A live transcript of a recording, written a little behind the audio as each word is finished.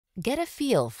Get a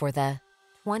feel for the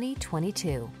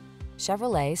 2022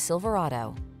 Chevrolet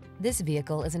Silverado. This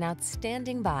vehicle is an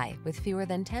outstanding buy with fewer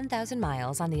than 10,000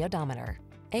 miles on the odometer.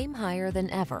 Aim higher than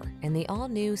ever in the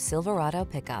all-new Silverado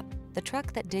pickup, the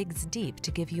truck that digs deep to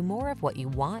give you more of what you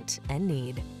want and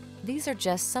need. These are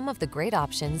just some of the great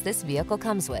options this vehicle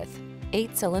comes with: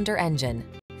 8-cylinder engine,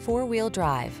 4-wheel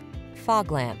drive,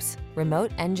 fog lamps,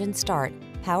 remote engine start,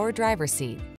 power driver's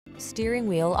seat, steering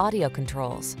wheel audio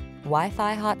controls,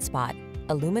 Wi-Fi hotspot,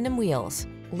 aluminum wheels,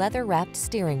 leather-wrapped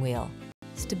steering wheel,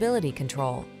 stability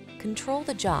control. Control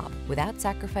the job without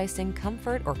sacrificing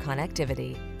comfort or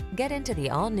connectivity. Get into the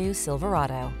all-new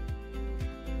Silverado.